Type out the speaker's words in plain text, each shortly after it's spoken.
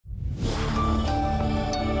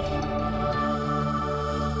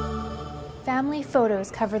Family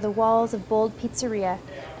photos cover the walls of BOLD Pizzeria,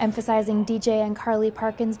 emphasizing DJ and Karly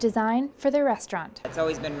Parkin's design for their restaurant. It's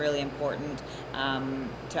always been really important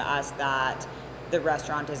to us that the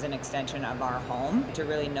restaurant is an extension of our home, to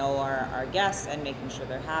really know our guests and making sure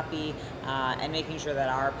they're happy and making sure that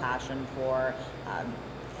our passion for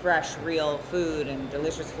fresh, real food and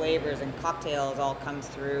delicious flavors and cocktails all comes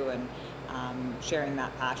through, and sharing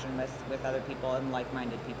that passion with other people and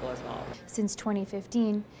like-minded people as well. Since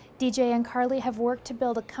 2015, DJ and Karly have worked to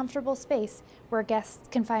build a comfortable space where guests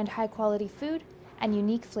can find high-quality food and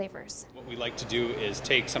unique flavors. What we like to do is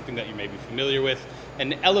take something that you may be familiar with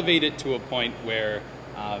and elevate it to a point where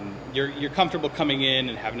you're comfortable coming in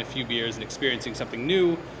and having a few beers and experiencing something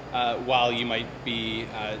new while you might be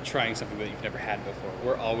trying something that you've never had before.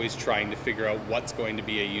 We're always trying to figure out what's going to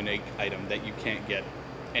be a unique item that you can't get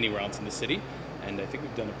anywhere else in the city, and I think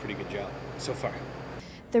we've done a pretty good job so far.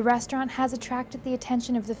 The restaurant has attracted the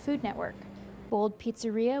attention of the Food Network. BOLD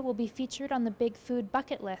Pizzeria will be featured on the Big Food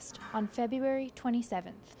Bucket List on February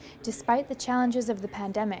 27th. Despite the challenges of the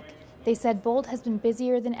pandemic, they said BOLD has been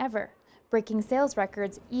busier than ever, breaking sales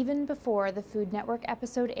records even before the Food Network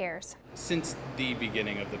episode airs. Since the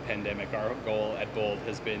beginning of the pandemic, our goal at BOLD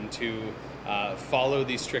has been to follow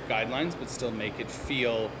these strict guidelines, but still make it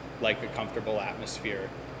feel like a comfortable atmosphere.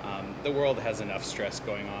 The world has enough stress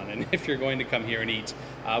going on, and if you're going to come here and eat,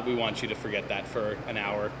 we want you to forget that for an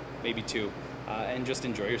hour, maybe two, and just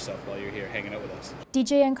enjoy yourself while you're here hanging out with us.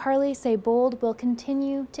 DJ and Karly say BOLD will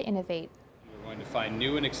continue to innovate. We're going to find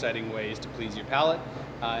new and exciting ways to please your palate,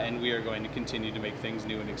 and we are going to continue to make things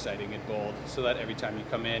new and exciting at BOLD so that every time you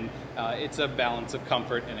come in, it's a balance of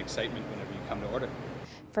comfort and excitement whenever you come to order.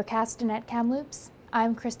 For Castanet Kamloops,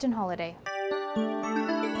 I'm Kristen Holiday.